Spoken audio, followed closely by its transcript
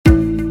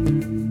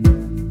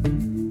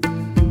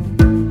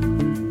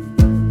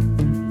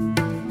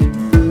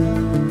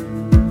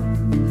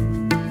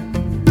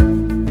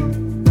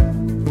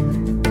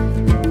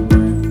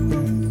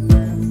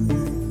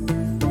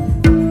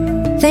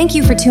Thank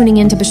you for tuning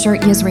in to B'Shert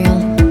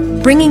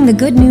Yisrael, bringing the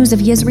good news of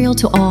Yisrael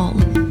to all.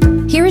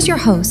 Here is your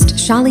host,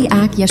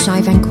 Shaliach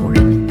Yeshai Van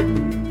Koren.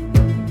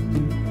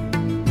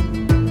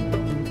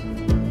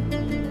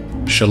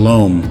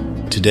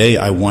 Shalom. Today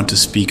I want to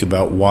speak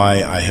about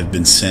why I have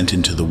been sent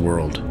into the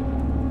world.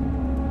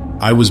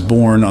 I was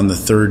born on the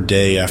third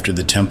day after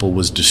the temple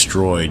was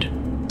destroyed,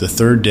 the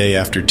third day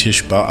after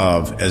Tish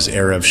B'Av, as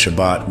Erev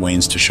Shabbat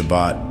wanes to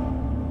Shabbat.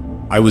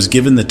 I was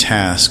given the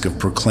task of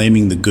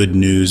proclaiming the good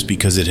news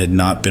because it had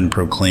not been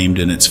proclaimed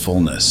in its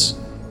fullness.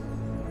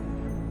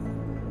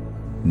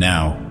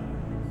 Now,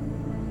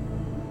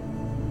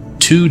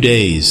 2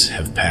 days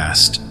have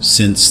passed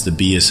since the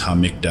Bias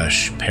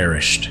HaMikdash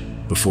perished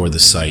before the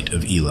sight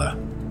of Elah,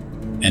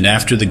 and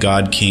after the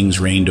God-kings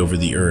reigned over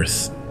the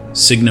earth,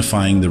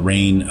 signifying the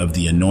reign of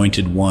the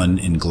Anointed One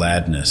in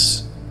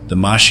gladness, the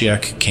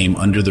Mashiach came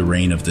under the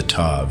reign of the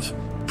Tav,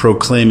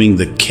 proclaiming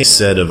the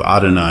Kesed of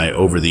Adonai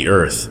over the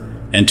earth,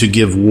 and to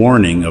give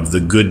warning of the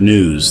good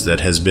news that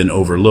has been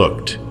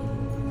overlooked.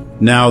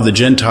 Now the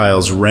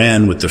Gentiles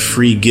ran with the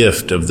free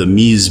gift of the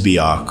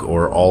Mizbeach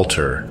or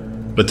altar,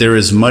 but there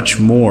is much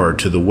more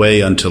to the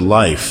way unto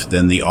life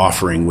than the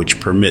offering which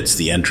permits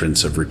the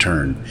entrance of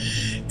return.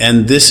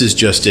 And this is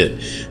just it.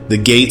 The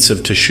gates of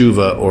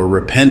Teshuvah or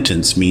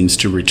repentance means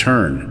to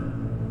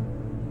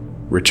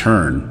return.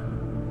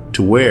 Return.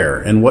 To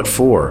where and what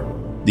for?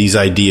 These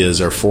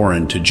ideas are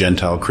foreign to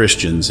Gentile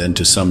Christians and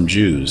to some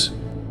Jews.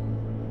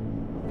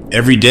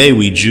 Every day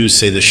we Jews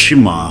say the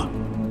Shema,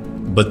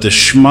 but the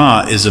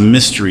Shema is a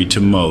mystery to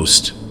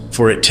most,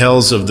 for it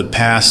tells of the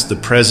past, the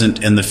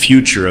present, and the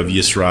future of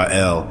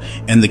Yisrael,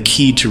 and the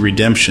key to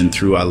redemption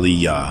through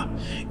Aliyah.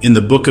 In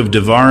the book of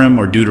Devarim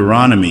or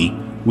Deuteronomy,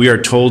 we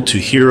are told to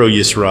hear, O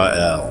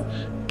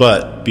Yisrael,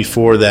 but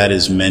before that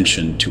is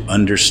mentioned, to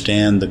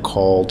understand the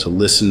call to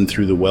listen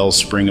through the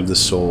wellspring of the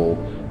soul,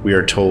 we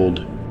are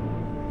told,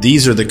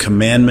 these are the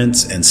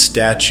commandments and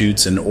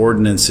statutes and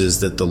ordinances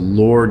that the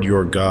Lord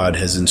your God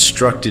has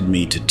instructed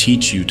me to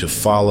teach you to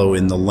follow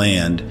in the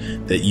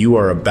land that you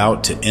are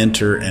about to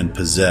enter and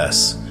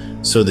possess,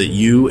 so that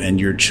you and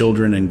your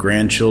children and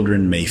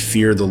grandchildren may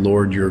fear the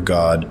Lord your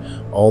God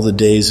all the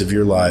days of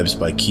your lives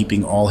by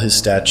keeping all his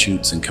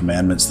statutes and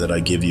commandments that I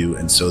give you,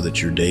 and so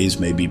that your days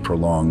may be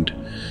prolonged.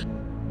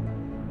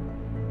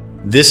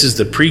 This is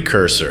the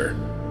precursor,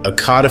 a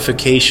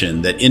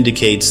codification that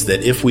indicates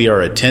that if we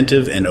are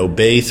attentive and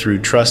obey through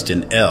trust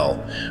in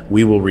El,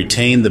 we will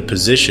retain the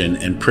position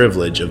and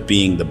privilege of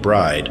being the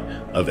bride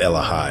of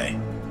Elahai.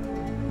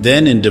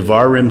 Then in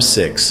Devarim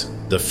 6,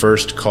 the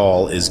first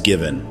call is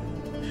given.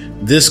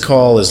 This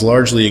call is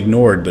largely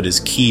ignored but is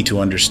key to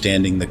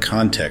understanding the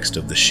context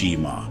of the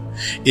Shema.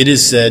 It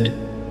is said,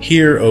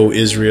 "Hear, O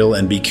Israel,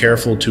 and be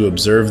careful to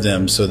observe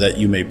them so that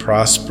you may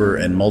prosper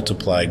and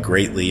multiply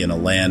greatly in a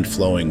land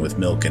flowing with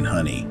milk and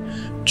honey,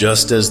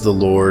 just as the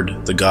Lord,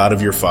 the God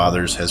of your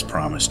fathers, has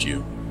promised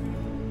you."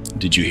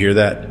 Did you hear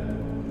that?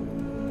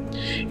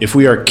 If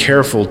we are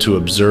careful to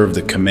observe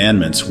the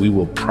commandments, we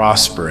will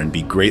prosper and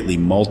be greatly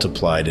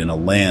multiplied in a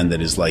land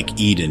that is like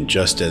Eden,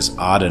 just as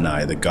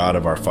Adonai, the God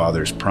of our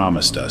fathers,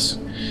 promised us.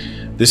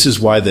 This is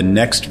why the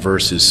next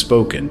verse is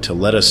spoken, to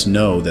let us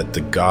know that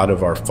the God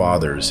of our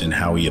fathers, in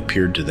how he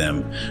appeared to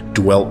them,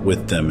 dwelt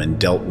with them and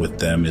dealt with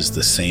them, is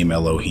the same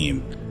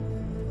Elohim.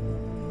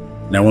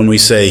 Now when we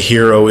say,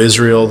 "Hear, O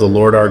Israel, the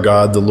Lord our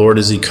God, the Lord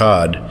is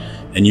Echad,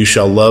 and you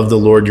shall love the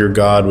Lord your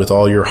God with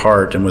all your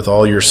heart and with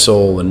all your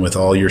soul and with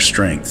all your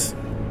strength,"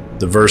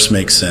 the verse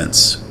makes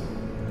sense.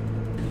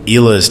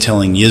 Elah is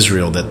telling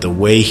Israel that the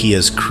way he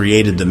has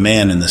created the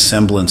man in the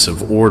semblance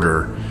of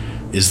order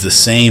is the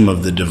same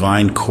of the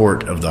divine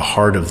court of the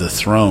heart of the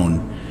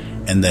throne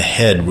and the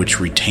head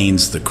which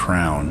retains the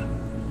crown.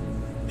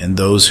 And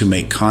those who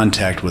make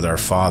contact with our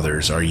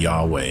fathers are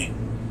Yahweh.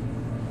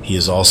 He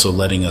is also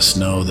letting us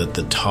know that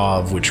the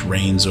Tav which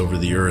reigns over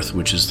the earth,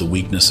 which is the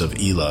weakness of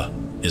Elah,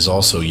 is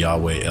also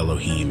Yahweh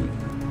Elohim.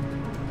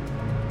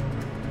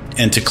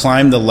 And to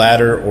climb the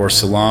ladder or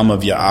salam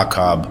of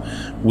Yaakov,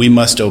 we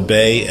must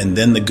obey, and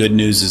then the good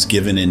news is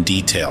given in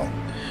detail.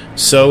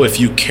 So if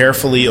you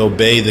carefully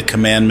obey the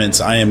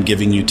commandments I am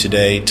giving you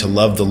today, to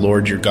love the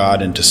Lord your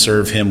God and to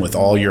serve him with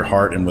all your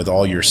heart and with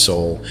all your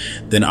soul,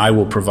 then I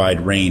will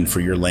provide rain for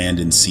your land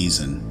in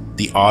season,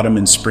 the autumn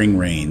and spring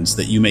rains,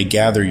 that you may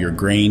gather your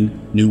grain,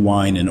 new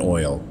wine, and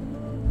oil.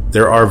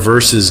 There are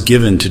verses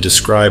given to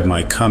describe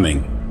my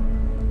coming.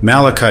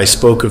 Malachi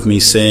spoke of me,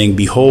 saying,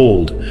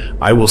 "Behold,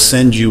 I will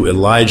send you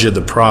Elijah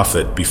the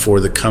prophet before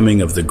the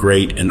coming of the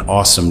great and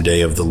awesome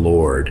day of the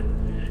Lord.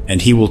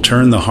 And he will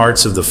turn the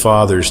hearts of the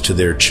fathers to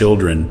their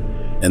children,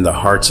 and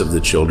the hearts of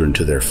the children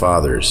to their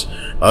fathers.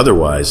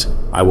 Otherwise,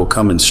 I will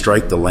come and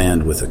strike the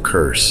land with a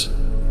curse."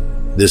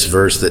 This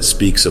verse that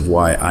speaks of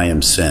why I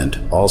am sent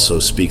also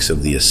speaks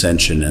of the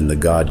ascension and the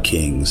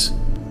God-kings.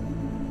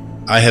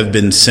 I have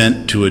been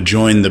sent to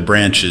adjoin the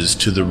branches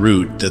to the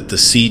root, that the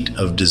seat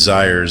of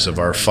desires of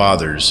our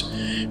fathers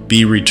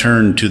be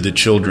returned to the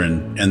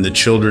children, and the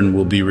children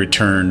will be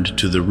returned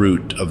to the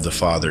root of the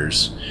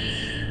fathers.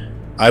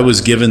 I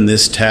was given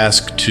this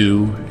task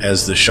to,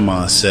 as the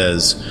Shema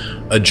says,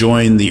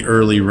 adjoin the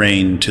early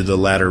rain to the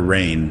latter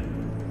rain.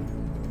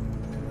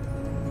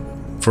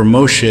 For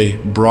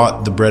Moshe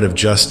brought the bread of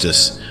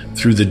justice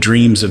through the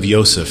dreams of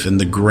Yosef and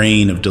the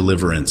grain of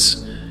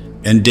deliverance.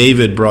 And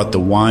David brought the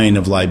wine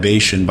of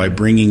libation by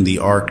bringing the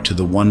ark to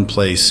the one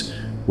place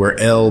where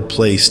El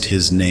placed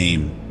his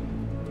name.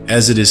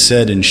 As it is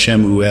said in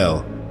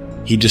Shemuel,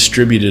 he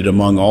distributed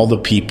among all the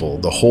people,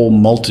 the whole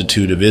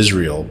multitude of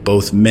Israel,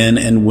 both men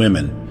and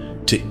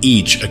women, to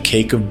each a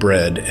cake of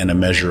bread and a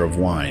measure of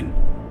wine.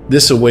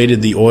 This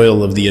awaited the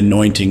oil of the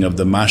anointing of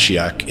the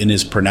Mashiach in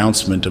his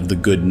pronouncement of the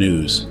good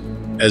news.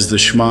 As the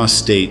Shema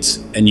states,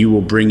 and you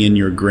will bring in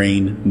your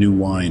grain, new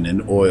wine,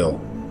 and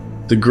oil.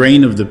 The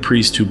grain of the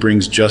priest who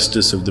brings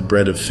justice of the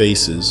bread of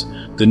faces,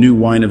 the new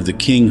wine of the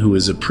king who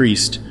is a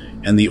priest,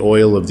 and the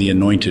oil of the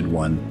anointed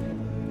one.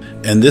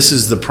 And this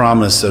is the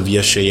promise of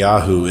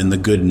Yeshayahu in the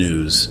good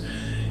news.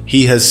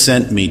 He has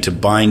sent me to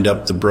bind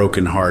up the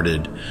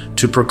brokenhearted,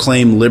 to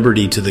proclaim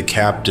liberty to the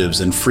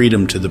captives and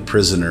freedom to the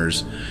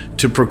prisoners,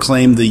 to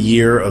proclaim the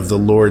year of the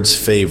Lord's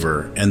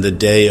favor and the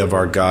day of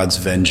our God's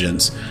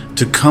vengeance,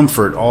 to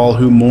comfort all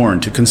who mourn,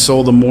 to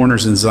console the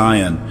mourners in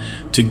Zion,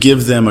 to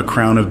give them a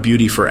crown of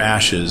beauty for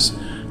ashes,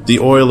 the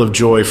oil of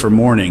joy for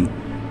mourning,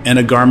 and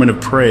a garment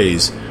of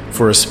praise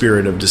for a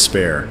spirit of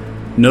despair.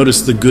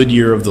 Notice the good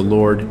year of the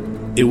Lord.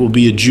 It will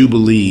be a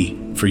jubilee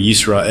for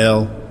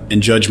Yisrael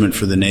and judgment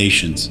for the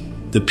nations.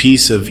 The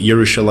peace of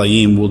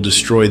Yerushalayim will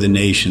destroy the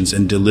nations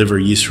and deliver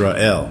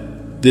Yisrael.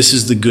 This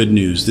is the good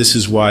news. This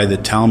is why the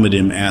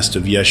Talmudim asked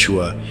of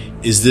Yeshua,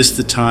 "Is this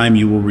the time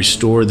you will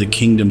restore the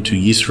kingdom to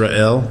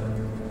Yisrael?"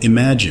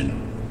 Imagine.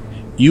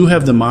 You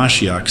have the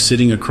Mashiach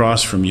sitting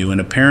across from you,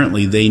 and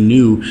apparently they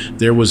knew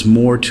there was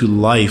more to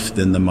life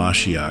than the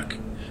Mashiach.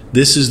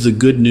 This is the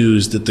good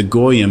news that the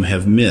Goyim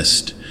have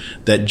missed,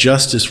 that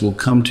justice will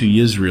come to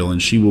Israel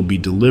and she will be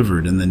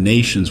delivered, and the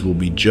nations will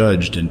be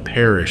judged and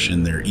perish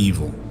in their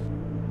evil.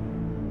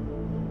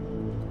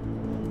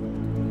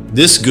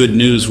 This good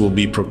news will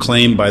be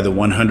proclaimed by the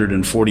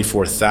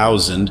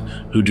 144,000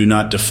 who do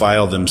not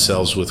defile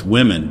themselves with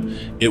women.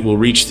 It will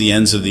reach the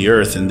ends of the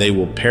earth, and they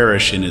will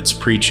perish in its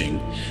preaching.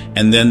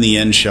 And then the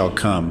end shall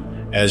come.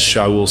 As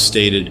Shaul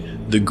stated,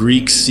 the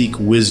Greeks seek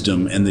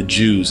wisdom and the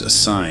Jews a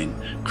sign.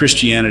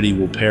 Christianity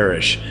will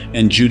perish,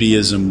 and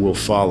Judaism will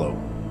follow.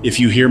 If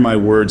you hear my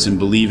words and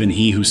believe in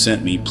he who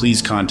sent me,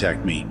 please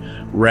contact me.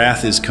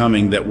 Wrath is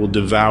coming that will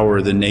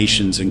devour the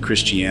nations and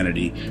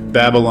Christianity.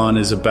 Babylon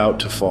is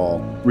about to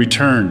fall.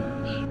 Return.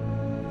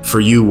 For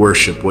you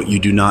worship what you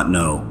do not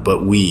know,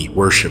 but we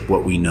worship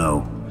what we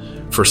know.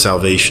 For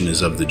salvation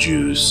is of the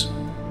Jews.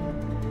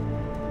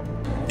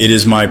 It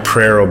is my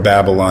prayer, O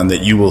Babylon,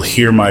 that you will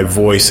hear my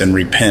voice and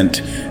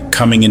repent,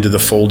 coming into the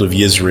fold of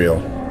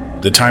Israel.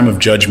 The time of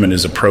judgment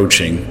is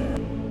approaching.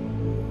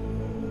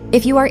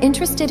 If you are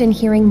interested in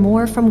hearing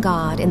more from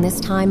God in this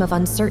time of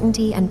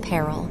uncertainty and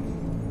peril,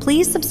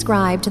 please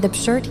subscribe to the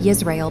Pshurt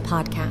Yisrael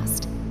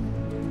podcast.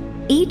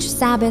 Each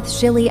Sabbath,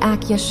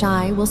 Shaliach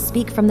Yeshai will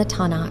speak from the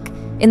Tanakh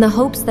in the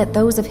hopes that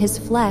those of his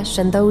flesh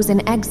and those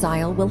in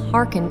exile will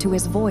hearken to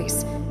his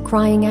voice,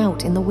 crying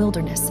out in the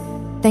wilderness.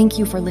 Thank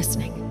you for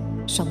listening.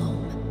 Shalom.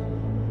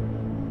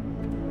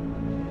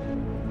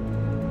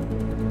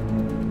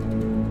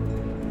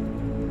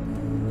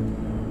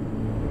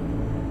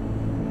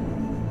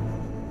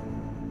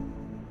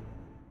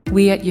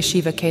 We at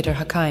Yeshiva Keter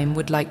Hakaim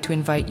would like to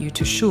invite you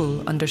to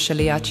Shul under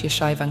Shaliach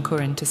Yeshai Van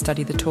Kuren to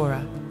study the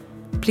Torah.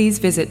 Please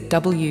visit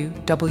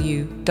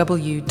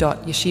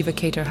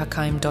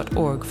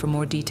www.yeshivaketerhakaim.org for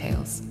more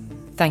details.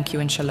 Thank you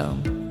and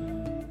shalom.